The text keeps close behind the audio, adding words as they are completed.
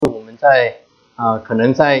可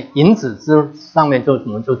能在引子之上面我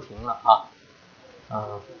们就停了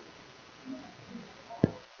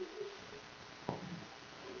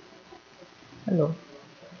Hello。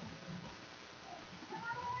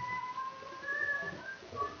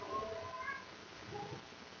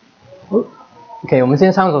OK， 我们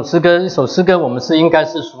先唱首诗歌，一首诗歌我们应该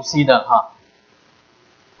是熟悉的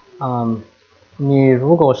你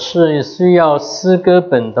如果是需要诗歌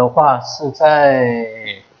本的话，是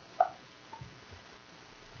在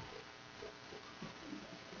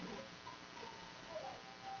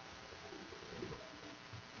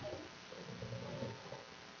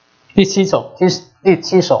第七首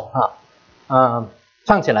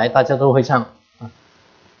唱起来大家都会唱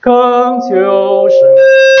恳求神。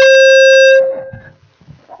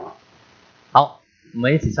好，我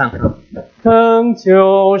们一起唱恳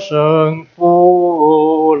求神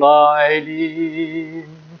父来临，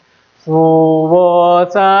主我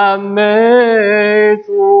赞美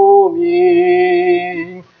主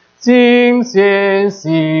名，敬献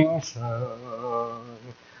心声，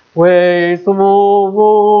为主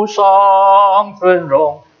无上尊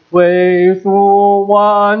荣，为主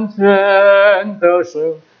完全的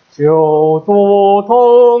生，求主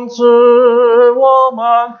统治我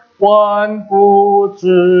们万古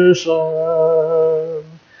之神，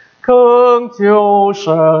恳求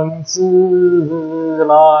圣子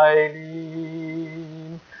来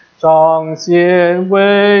临，彰显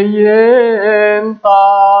威严大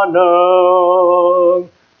能，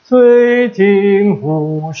垂听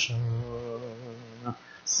呼声，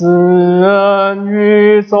施恩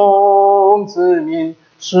于众子民，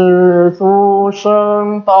使主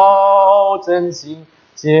圣道真行，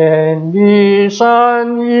建立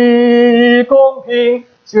善义公平，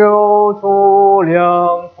救主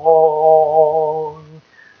良风，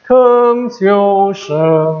恳求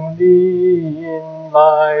圣灵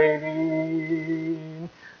来临，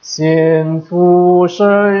献出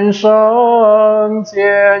神圣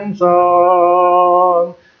见证，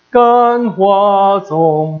感化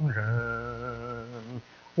众人，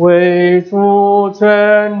为主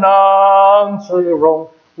全能之荣，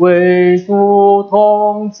为主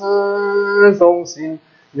统治中心，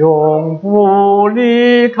永不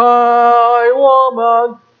离开我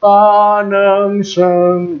们大能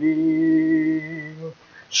圣灵，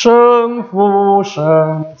圣父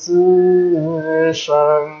圣子圣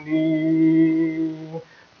灵，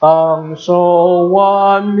当受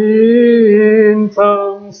万民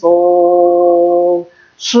称颂，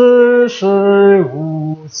世世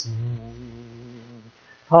无尽，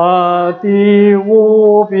他的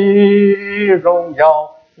无比荣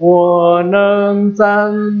耀，我能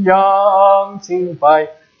赞扬敬拜，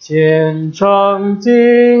虔诚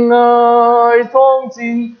敬爱崇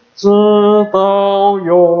敬，直到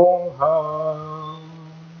永恒。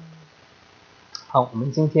好，我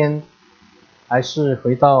们今天还是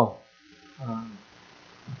回到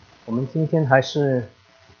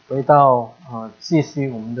继续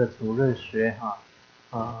我们的主日学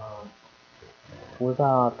福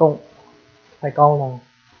大洞太高了。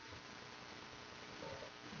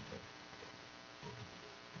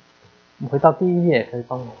我们回到第一页，可以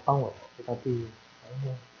帮我回到第一页。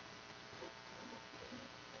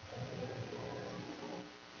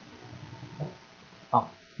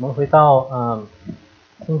好，我们回到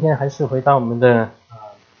今天还是回到我们的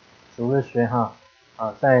主日学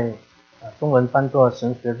在中文翻作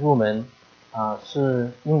神学入门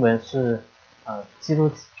英文是基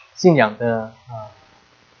督信仰的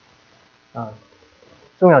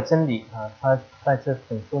重要真理它在这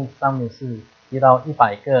本书上面是提到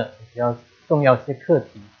100个比较重要些课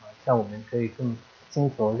题让我们可以更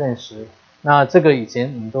清楚认识。那这个以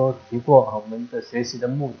前我们都提过我们的学习的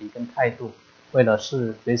目的跟态度，为了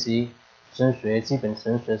是学习神学，基本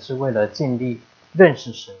神学是为了尽力认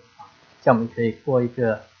识神这样我们可以过一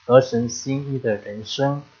个合神心意的人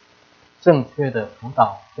生，正确的辅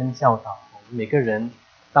导跟教导。每个人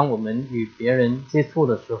当我们与别人接触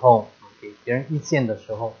的时候，给别人意见的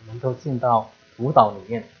时候，我们都进到辅导里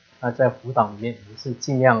面。那在辅导里面，我们是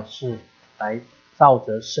尽量是来照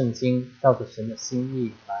着圣经，照着神的心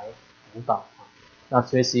意来辅导。那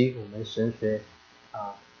学习我们神学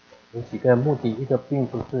有几个目的，一个并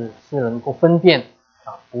不是能够分辨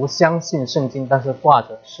不相信圣经，但是挂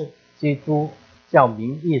着是基督教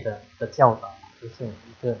名义的教导，这是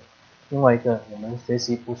一个。另外一个，我们学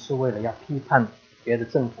习不是为了要批判别的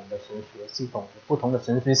正统的神学系统，不同的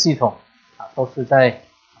神学系统都是在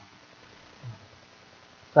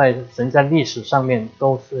神在历史上面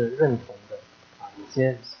都是认同的有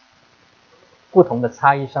些不同的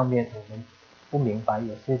差异上面我们不明白，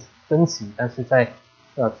有些分歧，但是在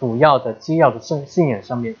主要的基要的信仰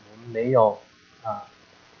上面我们没有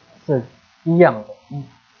是一样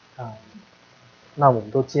的，那我们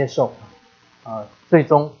都接受最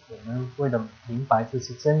终我们为了明白这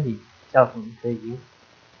些真理，叫我们可以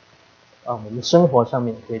我们生活上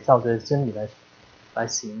面可以照着真理来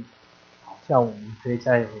行，叫我们可以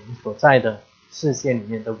在我们所在的世界里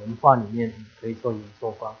面的文化里面，可以做盐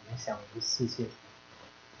做光，影响我们世界。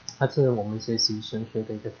那这是我们学习神学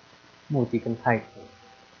的一个目的跟态度，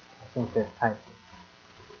正确的态度。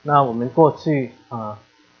那我们过去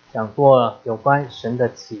讲过有关神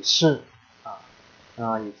的启示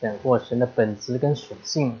也讲过神的本质跟属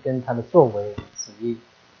性跟他的作为旨意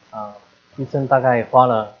医生大概花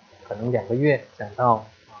了可能2个月讲到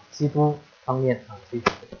基督方面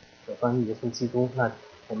有关于耶稣基督。那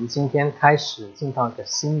我们今天开始进到一个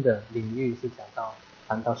新的领域，是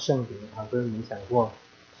谈到圣灵跟你们讲过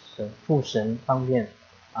父神方面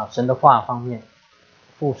神的话方面，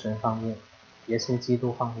父神方面，耶稣基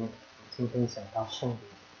督方面。今天讲到圣灵，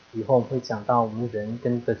以后会讲到我们人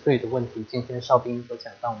跟的罪的问题。今天少兵都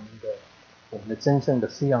讲到我们的真正的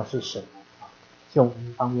需要是什么救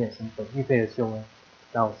恩方面，神所预备的救恩。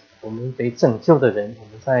那我们被拯救的人，我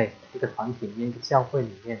们在一个团体里面，一个教会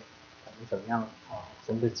里面，我们怎么样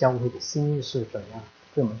神的教会的心意是怎么样，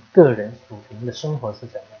对我们个人属灵的生活是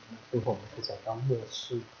怎样。最后我们会讲到末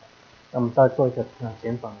世。那我们再做一个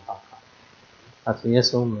简短的祷告。主耶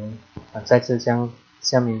稣，我们再次将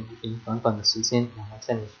下面短短的时间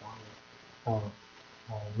在你手里我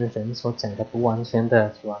们人所讲的不完全的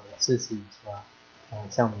主你自己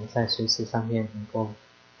像我们在学习上面能够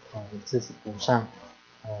你自己补上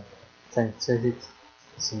在这些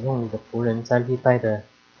使用你的仆人在历代的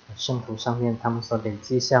圣徒上面他们所累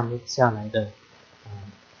积下来的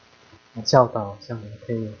教导，像我们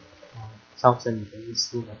可以照着你的意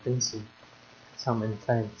思来分析，像我们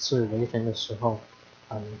在自为人的时候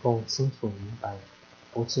能够清楚明白，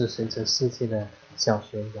不是随着世界的小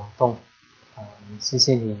学摇动谢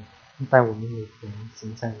谢你带我们每个人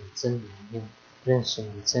行在你真理里面，认识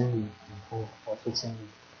你真理以后活出真理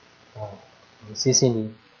谢谢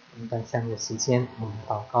你在下面的时间我们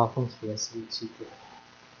祷告奉主耶稣基督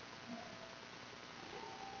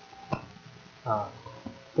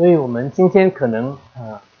所以我们今天可能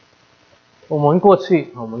我们过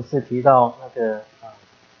去我们是提到那个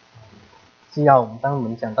当我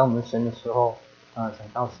们讲到我们神的时候讲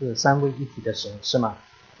到是三位一体的神是吗？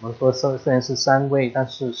我们说虽然是三位，但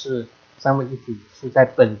是三位一体是在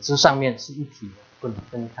本质上面是一体的，不能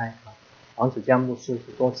分开王子江牧师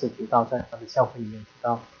是多次提到，在他的教会里面提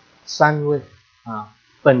到三位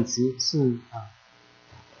本质是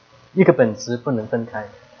一个本质不能分开，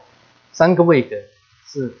三个位格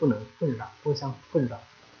是不能混淆，互相混淆，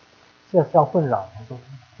这叫混淆还是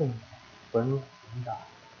混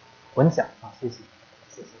淆谢谢。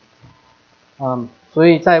所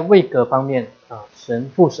以在位格方面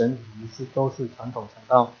父神都是传统讲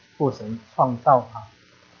到父神创造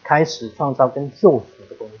开始创造跟救赎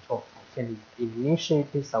的工作，建立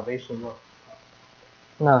initiative salvation work。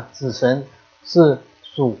那子神是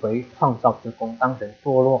赎回创造之功，当人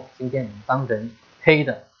堕落，今天我们当人黑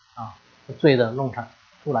的罪的弄他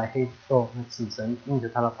出来黑之后，那子神印着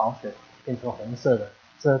他的宝血变成红色的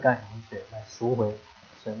遮盖红血来赎回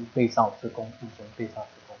神被造之功，父神被造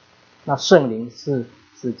之功。那圣灵是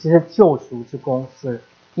指这些救赎之功是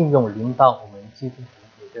应用临到我们基督徒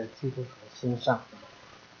每个基督徒的身上。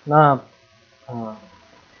那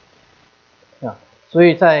所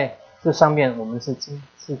以在这上面我们是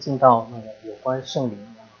进到那个有关圣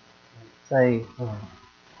灵在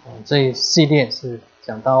这一系列是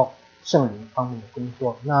讲到圣灵方面的工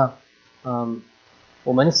作。那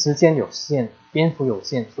我们时间有限，篇幅有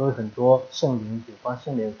限，所以很多圣灵有关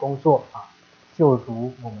圣灵的工作就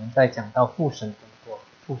如我们在讲到父神工作，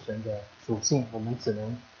父神的属性，我们只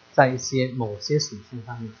能在某些属性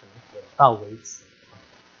上面只能点到为止。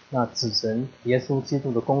那子神耶稣基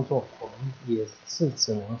督的工作，我们也是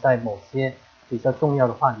只能在某些比较重要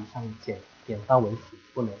的话题上面点到为止，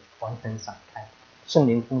不能完全展开。圣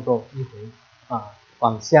灵工作一回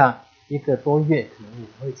往下1个多月，可能你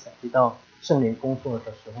会提到圣灵工作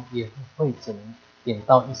的时候，也会只能点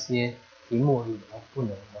到一些题目而已，而不能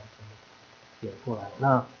完全点过来。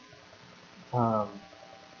那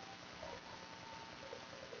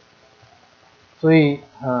所以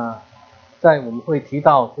在我们会提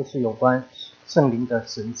到就是有关圣灵的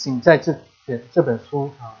神性，在这本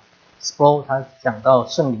书Sproul 他讲到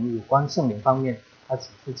圣灵有关圣灵方面，他只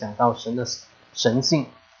是讲到神的神性，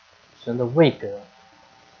神的位格，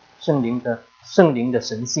圣灵的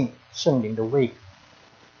神性，圣灵的位格，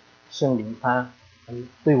圣灵他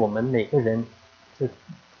对我们每个人的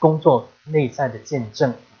工作内在的见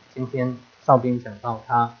证。今天少斌讲到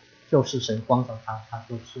他就是神光照他，他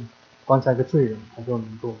就是光照一个罪人，他就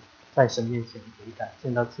能够在神面前悔改，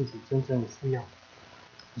见到自己真正的需要。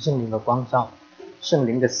圣灵的光照，圣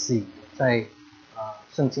灵的喜，在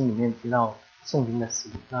圣经里面提到圣灵的喜。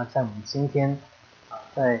那在我们今天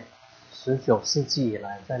在19世纪以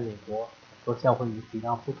来，在美国很多教会也提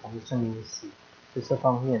到不同的圣灵的喜，在这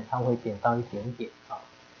方面他会点到一点点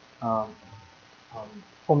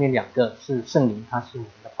后面2个是圣灵，他是我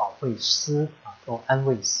们的保惠师做安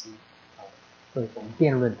慰师对我们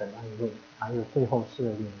辩论的那一位，还有最后是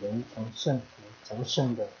领人成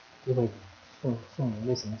圣的一位圣灵。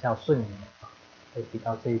为什么叫圣灵会提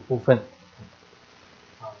到这一部分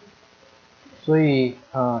所以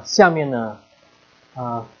下面呢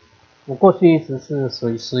我过去一直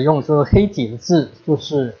是使用这个黑体的字，就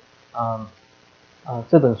是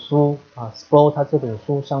这本书Sproul 他这本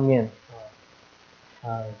书上面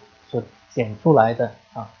所剪出来的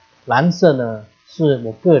蓝色呢是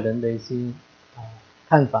我个人的一些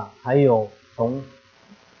看法，还有从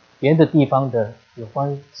别的地方的有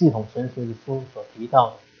关系统神学的书所提到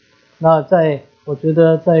的。那我觉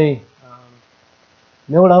得在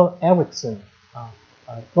Millar Erickson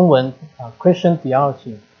中文Christian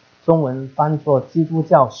Theology 中文翻作基督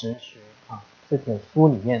教神学这本书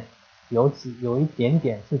里面有一点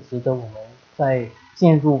点是值得我们在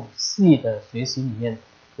进入细的学习里面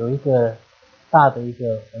有一个大的一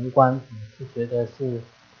个宏观，是觉得是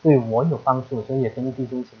对我有帮助，所以也跟弟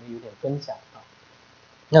兄姐妹有点分享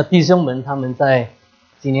那弟兄们他们在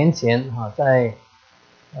几年前在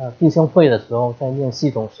弟兄会的时候，在念系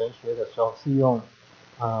统神学的时候，是用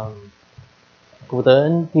古德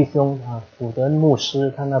恩弟兄古德恩牧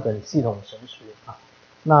师他那本系统神学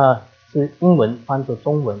那是英文翻作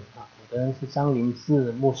中文古德恩是张灵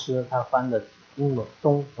志牧师他翻的英文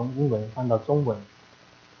从英文翻到中文。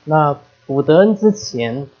那古德恩之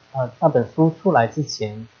前那本书出来之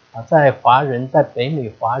前在北美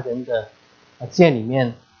华人的界里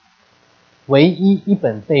面，唯一一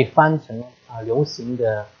本被翻成流行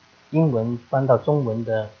的英文翻到中文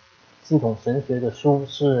的系统神学的书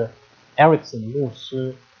是 Erickson 牧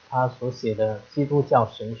师他所写的基督教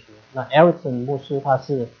神学。那 Erickson 牧师他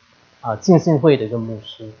是浸信会的一个牧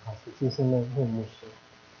师是浸信会牧师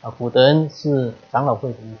古德恩是长老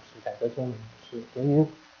会的牧师，改革宗的牧师。所以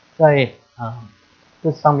在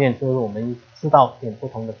这上面就是我们知道点不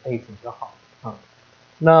同的背景就好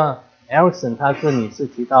那 Erickson 他这里是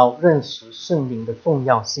提到认识圣灵的重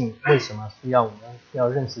要性，为什么我们需要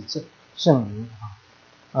认识圣灵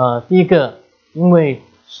第一个，因为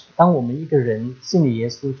当我们一个人信了耶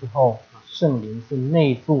稣之后，圣灵是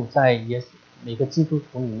内住在每个基督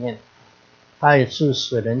徒里面，他也是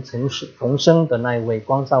使人重生的那一位，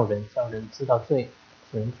光照人，叫人知道罪，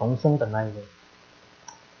使人重生的那一位，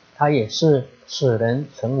他也是使人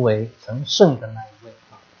成圣的那一位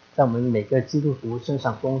在我们每个基督徒身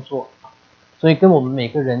上工作所以跟我们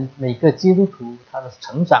每个基督徒他的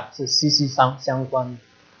成长是息息相关的，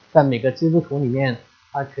在每个基督徒里面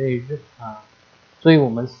他可以所以我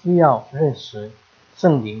们需要认识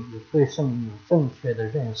圣灵，对圣灵有正确的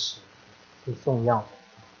认识是重要的。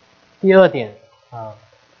第二点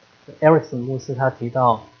Erickson 牧师他提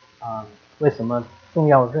到为什么重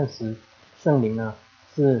要认识圣灵呢？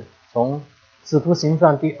是从使徒行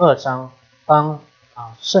传第2章，当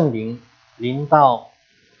圣灵临到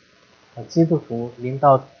基督徒，临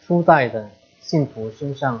到初代的信徒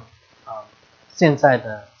身上现在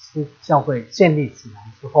的教会建立起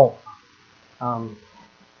来之后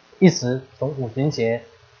一直从五旬节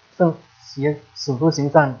使徒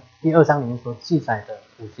行传第2章里面所记载的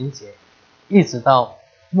五旬节，一直到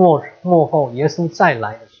末后耶稣再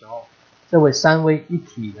来的时候，这位三位一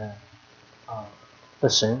体的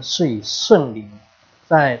神是以圣灵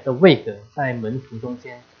的位格在门徒中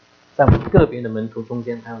间，在我们个别的门徒中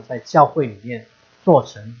间，还有在教会里面做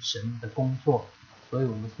成神的工作，所以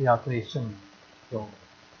我们是要对圣灵有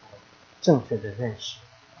正确的认识。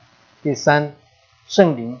第三，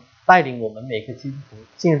圣灵带领我们每个基督徒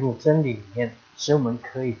进入真理里面，使我们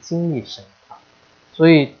可以经历神所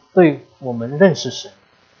以对我们认识神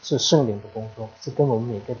是圣灵的工作，是跟我们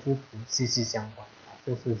每个基督徒息息相关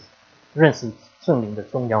这是认识圣灵的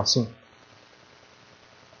重要性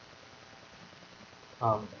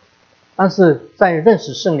但是在认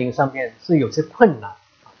识圣灵上面是有些困难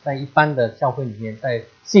在一般的教会里面，在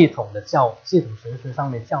系统神学上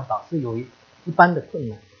面教导是有一般的困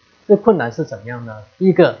难。这困难是怎么样呢？第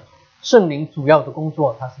一个，圣灵主要的工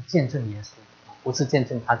作他是见证耶稣不是见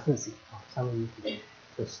证他自己三位一体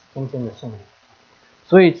的中间的圣灵，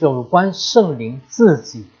所以有关圣灵自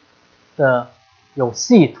己的有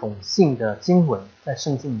系统性的经文，在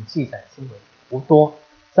圣经里记载经文不多，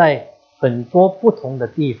在很多不同的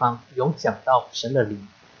地方有讲到神的灵，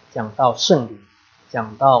讲到圣灵，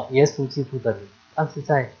讲到耶稣基督的灵，但是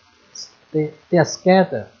在 they are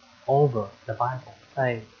scattered over the Bible，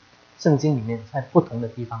 在圣经里面，在不同的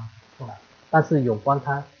地方出来，但是有关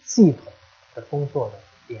他系统的工作的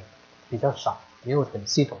点比较少，没有很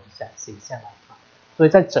系统的写下来啊。所以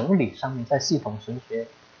在整理上面，在系统神学，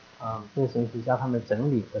这些神学家他们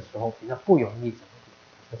整理的时候比较不容易整理，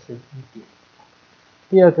这是一点。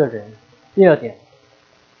第二点，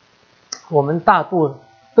我们大部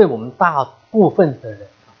分的人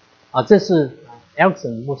这是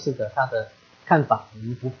Elson 牧师的他的看法，我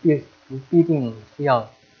们不必定需要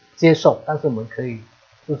接受，但是我们可以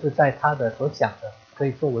就是在他的所讲的可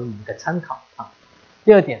以作为我们的参考啊。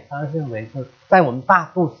第二点，他认为是在我们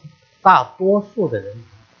大多数的人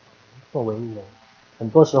作为人，很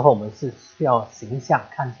多时候我们是需要形象，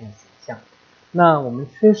看见形象，那我们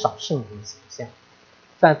缺少圣灵形象。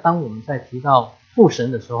当我们在提到父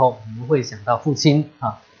神的时候，我们会想到父亲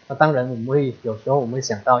啊，那当然有时候我们会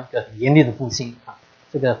想到一个很严厉的父亲啊，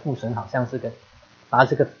这个父神好像是个拿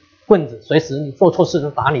这个棍子，随时你做错事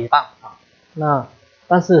就打你一棒啊。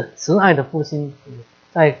但是慈爱的父亲，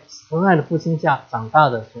在慈爱的父亲下长大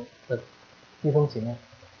的弟兄姐妹，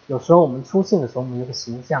有时候我们出现的时候，我们有个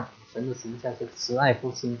形象，神的形象是慈爱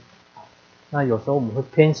父亲啊。那有时候我们会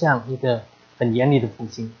偏向一个很严厉的父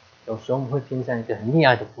亲，有时候我们会偏向一个很溺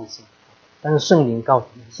爱的父亲。但是圣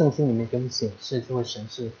经里面给我们显示，这位神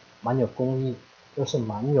是蛮有公义，又是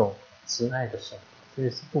蛮有慈爱的神，这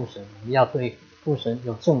是父神。我们要对父神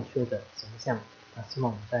有正确的形象希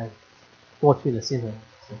望我们在过去的系统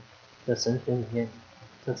的神学里面，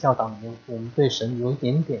这教导里面，我们对神有一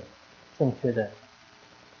点点正确的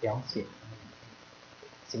了解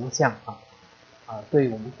形象对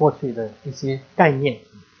我们过去的一些概念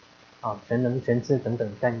全能全知等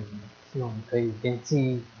等概念，希望我们可以边记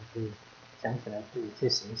忆，可以想起来有一些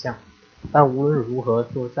形象。但无论如何，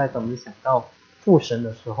就在我们想到父神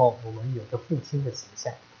的时候，我们有个父亲的形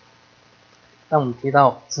象。当我们提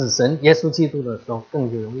到子神耶稣基督的时候，更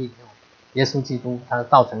容易耶稣基督他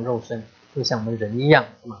道成肉身，就像我们人一样，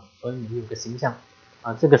是吗？所以我们有个形象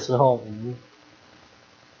这个时候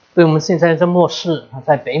对我们现在在末世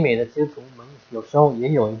在北美的基督徒，我们有时候也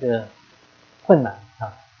有一个困难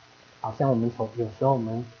好像我们有时候我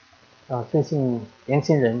们最近年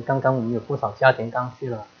轻人我们有不少家庭刚去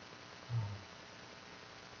了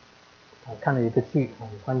看了一个剧有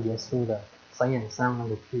关耶稣的3眼山那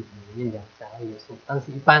个剧里面讲了耶稣，但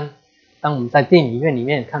是一般当我们在电影院里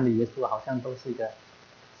面看的耶稣，好像都是一个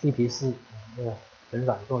嬉皮士那个很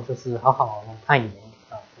软弱，就是好好爱你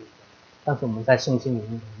但是我们在圣经里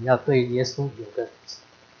面，我们要对耶稣有个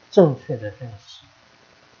正确的认识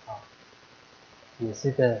也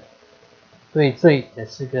是个对罪，也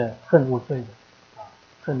是个恨恶罪的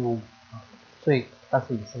恨恶罪，但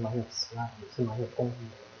是也是蛮有慈爱，也是蛮有公义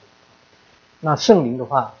的。那圣灵的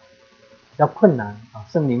话比较困难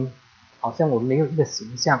圣灵好像我们没有一个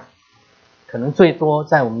形象，可能最多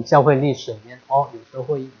在我们教会历史里面有时候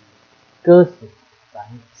会以鸽子来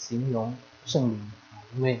形容圣灵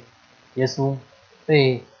因为耶稣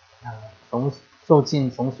被从受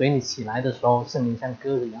尽从水里起来的时候，圣灵像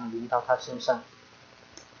鸽子一样临到他身上。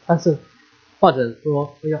但是或者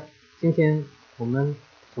说今天我们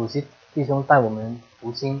主席弟兄带我们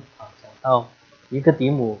读经讲到尼哥底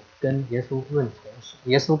母跟耶稣论同生，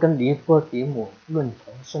耶稣跟尼哥底母论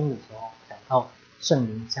同生的时候，讲到圣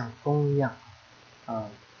灵像风一样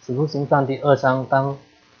使徒行传第2章，当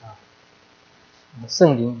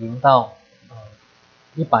圣灵临到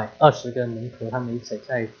120个门徒他们一起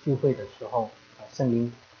在聚会的时候圣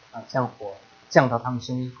灵像火降到他们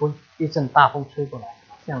身上，一阵大风吹过来，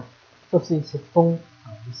好像就是一些风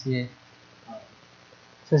一些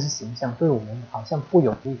这些形象对我们好像不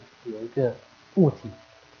容易有一个物体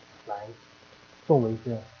来作为一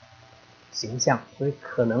个形象，所以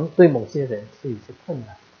可能对某些人是有些困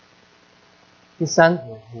难。第三，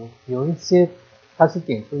有一些他是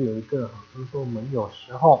点出有一个就是说我们有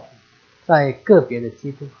时候在个别的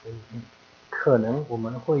基督徒里面，可能我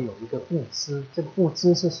们会有一个误知，这个误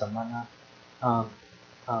知是什么呢？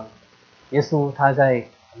耶稣他在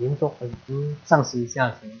临上十字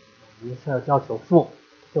架前，要求父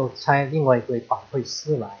就差另外一位保惠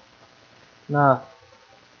师来。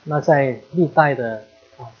那在历代的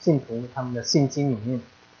信徒他们的信经里面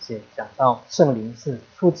讲到圣灵是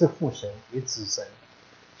出自父神与子神，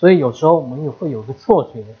所以有时候我们也会有个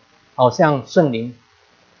错觉，好像圣灵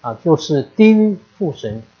就是低于父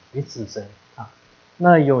神与子神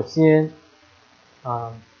那有些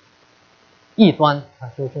异端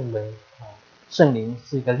就认为圣灵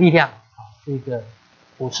是一个力量是一个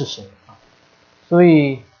不是神所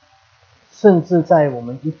以甚至在我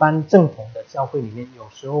们一般正统的教会里面，有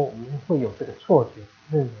时候我们会有这个错觉，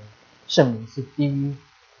认为圣灵是低于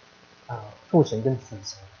父神跟子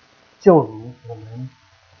神，就如我们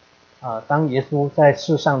当耶稣在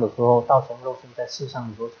世上的时候，道成肉身在世上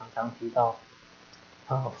的时候，常常提到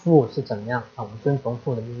父是怎样我们遵从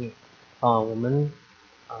父的命令我们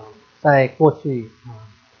在过去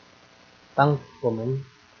当我们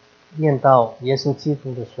念到耶稣基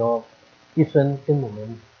督的时候，一生跟我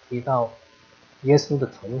们提到耶稣的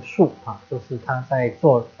重述就是他在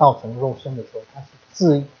做道成肉身的时候，他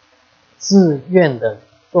是自愿的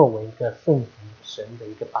作为一个顺服神的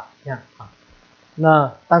一个榜样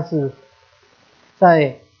那但是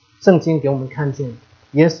在圣经给我们看见，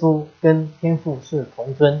耶稣跟天父是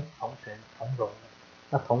同尊同权同荣的。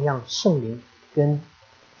那同样圣灵跟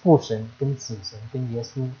父神跟子神跟耶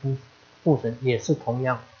稣跟父神也是同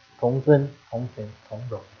样同尊同权同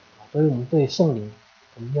荣所以我们对圣灵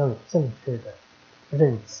我们要有正确的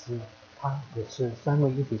认知，他也是三位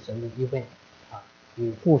一体神的一位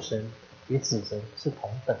与父神与子神是同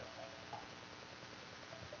等。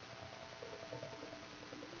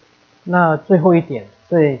那最后一点，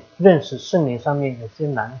对认识圣灵上面有些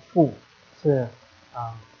难处是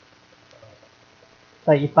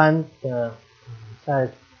在一般的在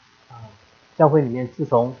教会里面，自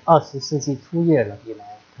从20世纪初叶了以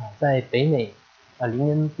来在北美灵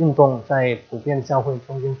恩运动在普遍教会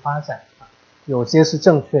中间发展有些是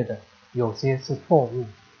正确的，有些是错误，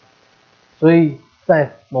所以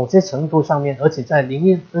在某些程度上面，而且在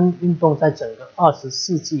灵恩运动在整个20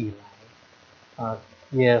世纪以来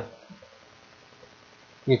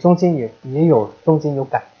也中间有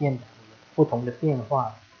改变的不同的变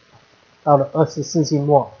化。到了20世纪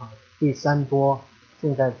末第3波，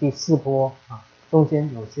现在第4波中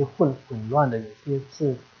间有些混乱的，有些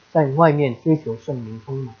是在外面追求圣灵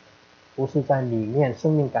丰满的，不是在里面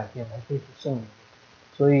生命改变来追求圣灵，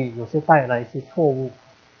所以有些带来一些错误。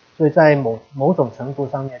所以在某种程度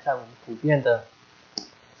上面，在我们普遍的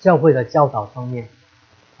教会的教导上面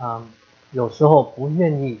有时候不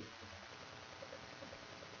愿意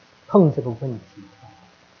碰这个问题，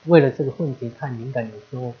为了这个问题太敏感，有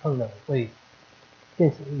时候碰了会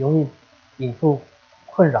变成容易引出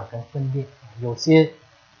困扰跟分裂。有些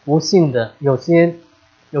不幸的，有些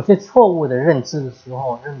错误的认知的时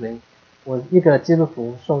候，认为我一个基督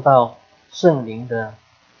徒受到圣灵的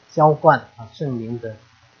浇灌圣灵的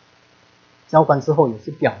浇灌之后，有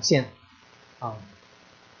些表现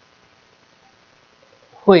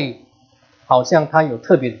会好像他有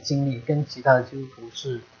特别的经历，跟其他的基督徒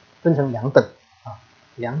是分成两等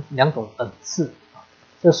两种等次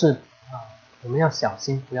这是我们要小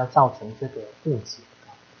心，不要造成这个误解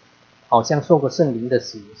好像受过圣灵的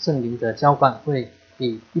洗，圣灵的浇灌会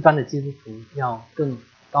比一般的基督徒要更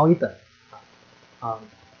高一等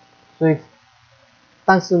所以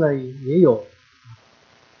但是呢，也有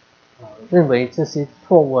认为这些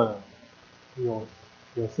错误了，有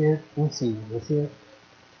些引起有些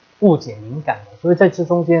误解敏感的，所以在这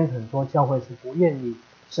中间很多教会是不愿意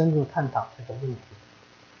深入探讨这个问题。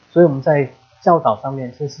所以我们在教导上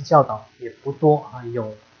面，这次教导也不多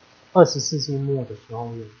有20世纪末的时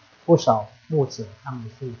候有不少牧者他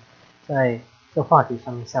们是在这话题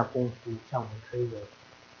上面下功夫，让我们可以有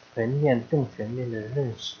更全面的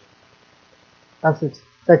认识。但是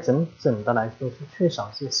在整的来说是缺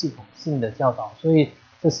少一些系统性的教导，所以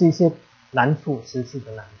这是一些难处，实质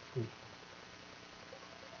的难处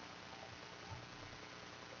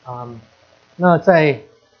那在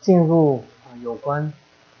进入有关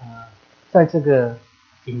在这个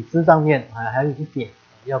引子上面还有一点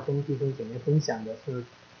要跟弟兄姐妹分享的是，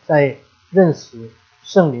在认识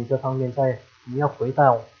圣灵这方面，我们要回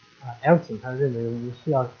到Elton 他认为我们是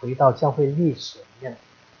要回到教会历史里面，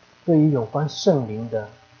对于有关圣灵的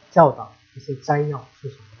教导一些摘要是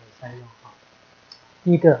什么的摘要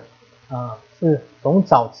第一个是从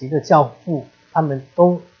早期的教父，他们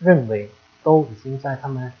都认为都已经在他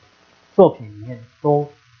们作品里面都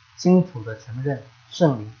清楚的承认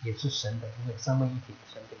圣灵也是神的一位，三位一体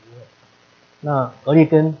神的一位。那俄利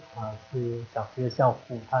根是早期的教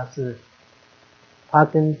父，他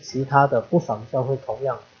跟其他的不少的教会同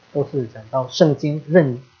样都是讲到圣经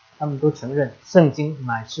他们都承认圣经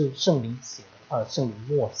乃是圣灵写的圣灵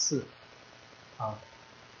默示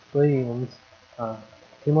所以我们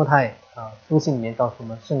提摩太书信里面告诉我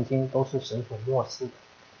们，圣经都是神所默示的。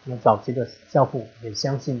那么早期的教父也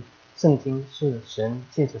相信圣经是神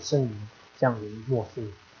借着圣灵降临默示。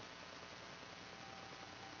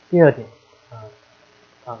第二点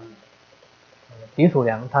狄土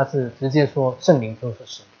良他是直接说圣灵就是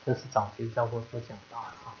神，这是早期教父所讲到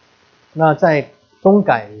那在宗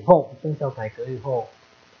教改革以后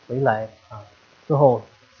回来之后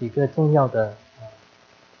几个重要的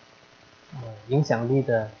影响力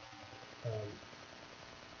的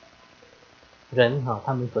人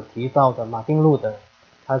他们所提到的马丁路德，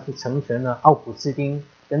他是成全了奥古斯丁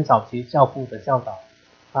跟早期教父的教导，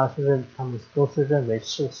他们都是认为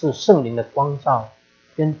是圣灵的光照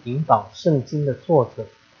跟引导圣经的作者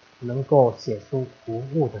能够写出无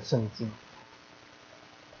误的圣经。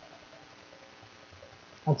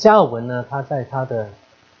那加尔文呢，他在他的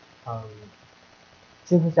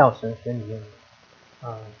基督教神学里面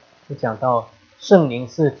就讲到圣灵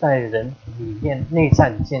是在人里面内在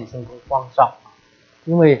的见证跟光照，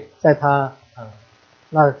因为在他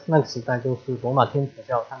那个时代就是罗马天主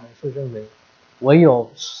教，他们是认为唯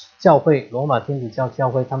有教会罗马天主教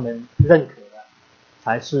教会他们认可的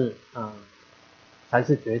才是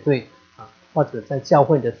绝对或者在教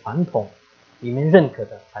会的传统里面认可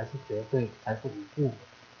的才是绝对，才是无误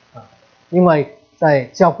另外在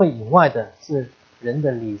教会以外的是人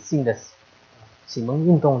的理性的启蒙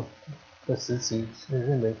运动的时期是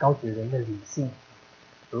认为高举人的理性，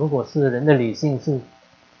如果是人的理性是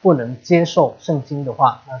不能接受圣经的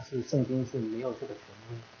话，那是圣经是没有这个权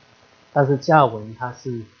威。但是加尔文他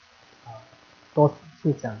是多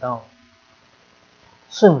是讲到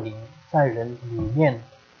圣灵在人里面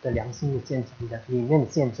的良心的见证的里面的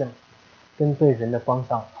见证跟对人的光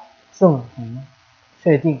照，证明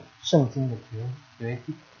确定圣经的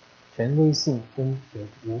权威性跟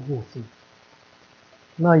无误性。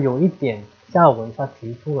那有一点加尔文他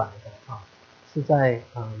提出来的是在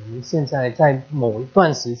我们现在在某一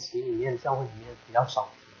段时期里面教会里面比较少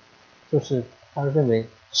提，就是他认为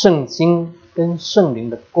圣经跟圣灵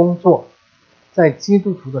的工作在基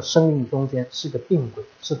督徒的生命中间是个并轨，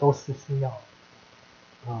都是需要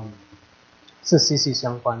的是息息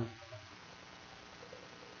相关的。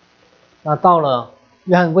那到了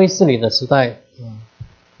约翰卫斯理的时代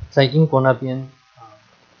在英国那边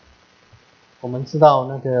我们知道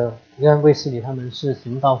那个约翰卫斯理他们是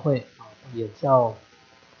行道会也叫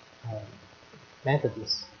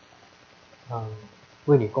Methodist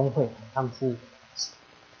卫理公会，他们是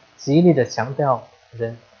极力的强调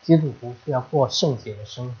基督徒是要过圣洁的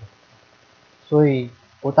生活，所以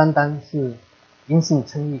不单单是因信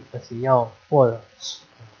称义，而且要过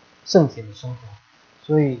圣洁的生活。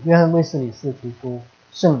所以约翰卫斯理是提出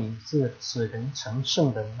圣灵是使人成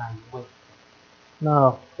圣的那一位。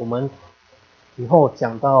那我们以后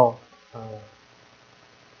讲到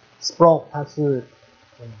Sproul 他是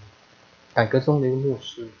改革宗的一个牧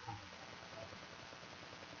师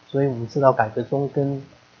所以我们知道改革宗跟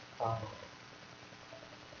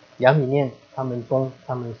杨里念他们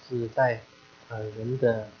是在人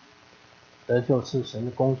的得救是神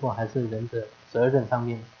的工作还是人的责任上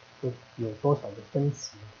面有多少的分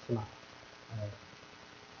歧是吗？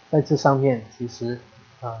在这上面其实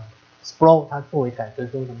Sproul 他作为改革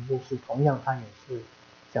宗的牧师，同样他也是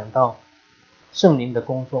讲到圣灵的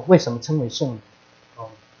工作。为什么称为圣灵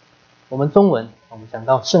我们中文我们讲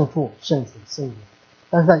到圣父、圣子、圣灵，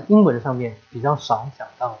但是在英文上面比较少讲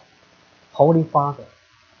到 Holy Father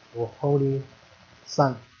或 Holy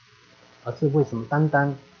Son， 而是为什么单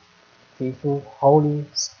单提出 Holy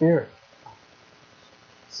Spirit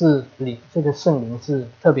是这个圣灵是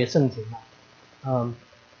特别圣洁嘛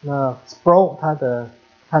那 Sproul 他的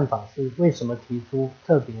看法是为什么提出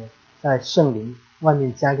特别在圣灵外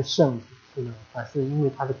面加一个圣字呢？是因为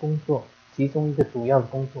他的工作其中一个主要的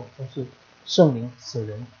工作就是圣灵使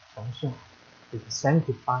人成圣，就是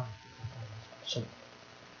sanctify 圣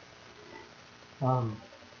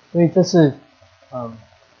所以这是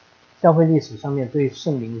教会历史上面对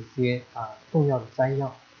圣灵一些重要的摘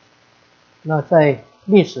要。那在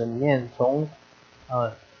历史里面从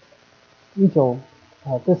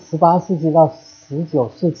这18世纪到19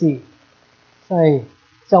世纪，在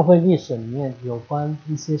教会历史里面有关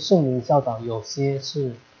一些圣灵教导，有些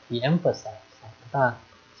是de-emphasize 大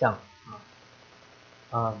讲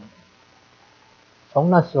从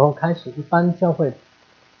那时候开始，一般教会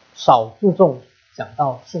少注重讲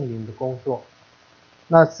到圣灵的工作，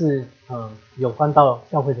那是有关到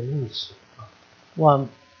教会的历史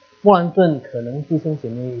莫兰顿可能弟兄姐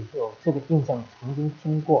妹有这个印象，曾经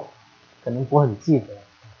听过，可能不很记得。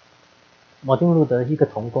马丁路德一个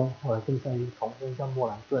同工，或者更像一个同工叫莫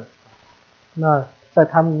兰顿。那在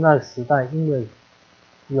他们那个时代，因为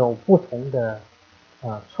有不同的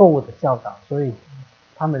错误的教导，所以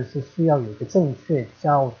他们是需要有一个正确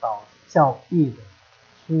教导教义的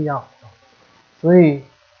需要。所以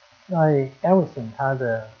在 Erickson 他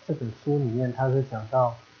的这本书里面，他是讲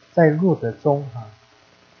到在路德宗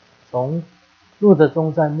从路德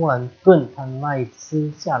宗在莫兰顿他那一支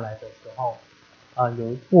下来的时候有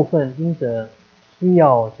一部分因着需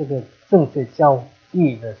要这个正确教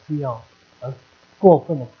育的需要，而过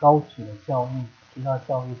分的高举了教育、其他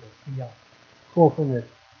教育的需要，过分的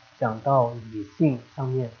讲到理性上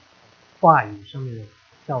面、话语上面的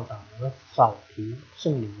教导，而少提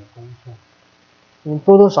圣灵的工作。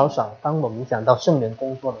多多少少，当我们讲到圣灵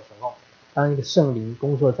工作的时候，当一个圣灵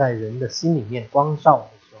工作在人的心里面光照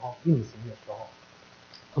的时候、运行的时候，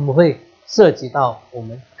我们会涉及到我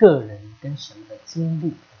们个人跟神的经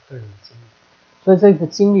历，个人的经历。所以这个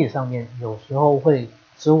经历上面，有时候会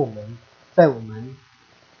使我们在我们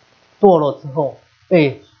堕落之后，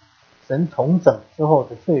被神重整之后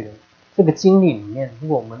的罪人，这个经历里面，如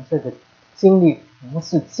果我们这个经历不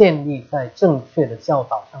是建立在正确的教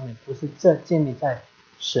导上面，不是建立在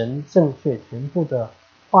神正确全部的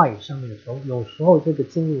话语上面的时候，有时候这个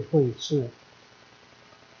经历会是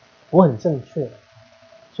不很正确的。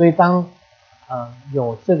所以当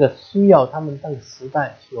有这个需要，他们那个时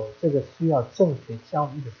代有这个需要正确教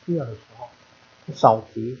育的需要的时候，少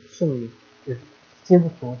提圣灵基督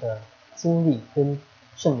徒的经历跟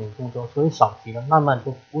圣灵工作，所以少提了，慢慢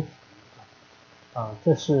就不提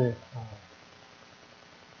这是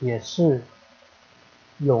也是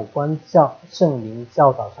有关圣灵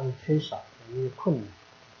教导上缺少的一个困难。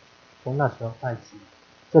从那时候开始，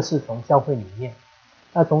这是从教会里面。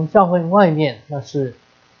那从教会外面，那时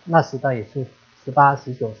代也是18、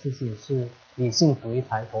19世纪，也是理性主义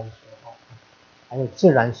抬头的时候，还有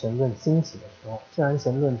自然神论兴起的时候。自然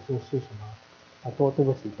神论就是什么对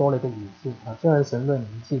不起，多了一个语句自然神论，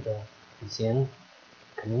你记得以前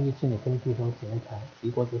可能一直你跟弟兄姐妹提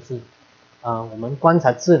过，就是我们观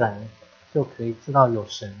察自然就可以知道有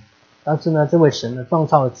神，但是呢，这位神呢创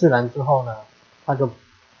造了自然之后呢，他就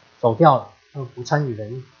走掉了，他不参与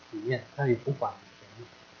人里面，他也不管人，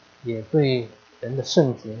也对人的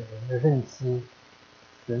圣洁、人的认知、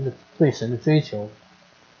对神的追求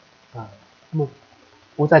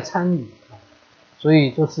不再参与所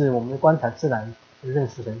以就是我们观察自然认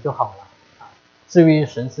识神就好了至于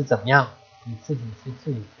神是怎么样，你自己去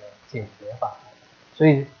自己的解决吧。所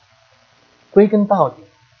以归根到底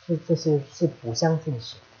这些是不相信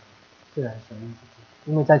神自然神论，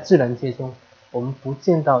因为在自然界中，我们只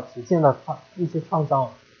见到一些创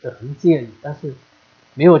造的痕迹而已，但是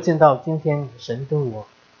没有见到今天神跟我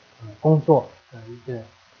工作的一个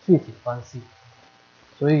具体的关系。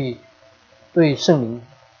所以对圣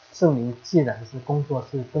灵既然是工作，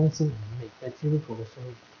是更新我们每个基督徒的生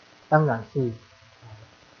命，当然是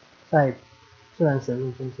在自然神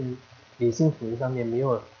论中间理性主义上面没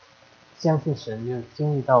有相信神，没有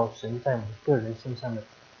经历到神在我们个人身上的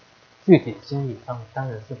具体经历上，当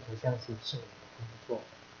然是不相信圣灵的工作。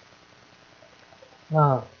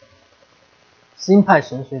那新派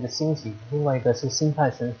神学的兴起，另外一个是新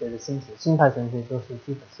派神学的兴起。新派神学就是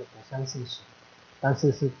基本是不相信神，但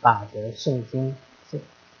是是打着圣经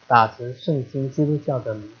基督教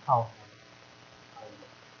的名号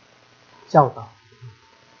教导。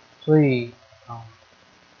所以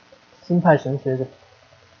新派神学的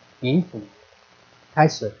鼻祖开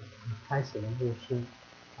始的牧师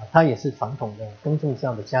他也是传统的公正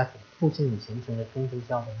教的家庭，父亲以前成为公正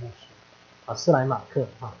教的牧师斯莱马克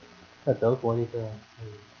在德国的一个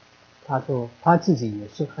他自己也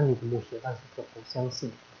是安利的牧师，但是就不相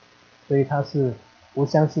信，所以他是不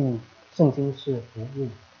相信圣经是无误，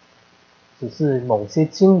只是某些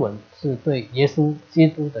经文是对耶稣基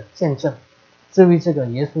督的见证。至于这个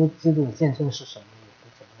耶稣基督的见证是什么，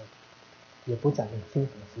也不讲得清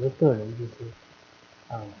楚，只是个人一些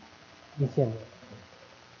意见的。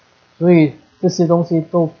所以这些东西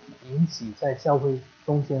都引起在教会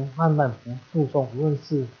中间慢慢不注重，无论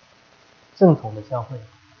是正统的教会，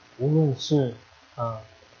无论是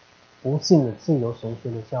不信的自由神学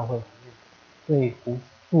的教会，对不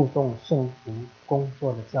注重圣灵工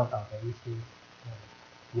作的教导的一些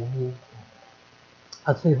原因。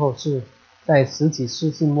最后是在19世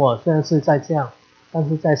纪末，虽然是在这样，但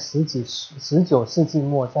是在19世纪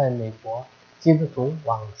末，在美国基督徒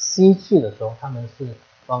往西去的时候，他们是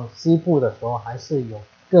往西部的时候，还是有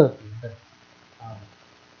个别的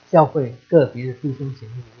教会个别的弟兄姐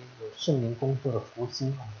妹里面有圣灵工作的福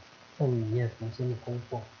音在里面福音的工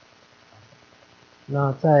作。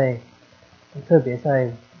那特别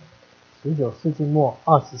在19世纪末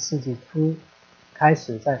20世纪初开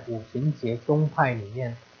始，在五旬节宗派里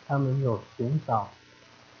面，他们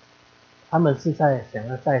是想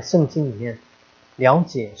要在圣经里面了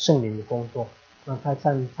解圣灵的工作。那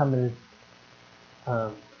他们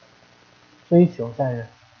追求在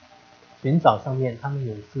寻找上面，他们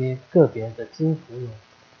有一些个别的基督徒有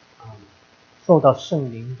受到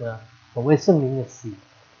圣灵的所谓圣灵的洗，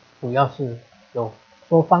主要是有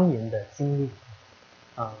说方言的经历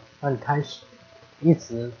开始。一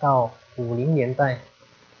直到50年代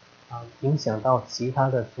影响到其他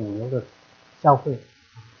的主流的教会，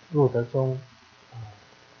路德宗、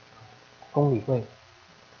公理会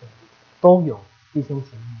都有弟兄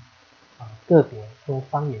姐妹个别说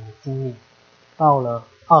方言的经历。到了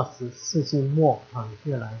24世纪末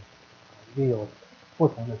越来越有不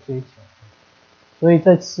同的追求。所以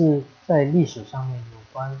这次在历史上面有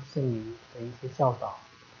关圣灵的一些教导、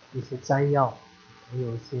一些摘要，还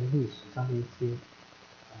有一些历史上的一些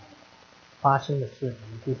发生的事，我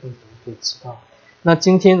们弟兄姐妹可以知道。那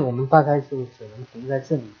今天我们大概就只能停在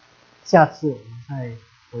这里，下次我们再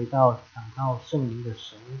回到讲到圣灵的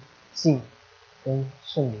神性跟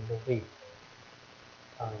圣灵的位格。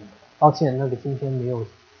抱歉，今天没有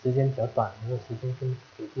时间比较短，没有时间跟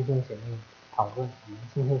弟兄姐妹讨论，我们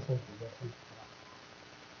今天先停在这里。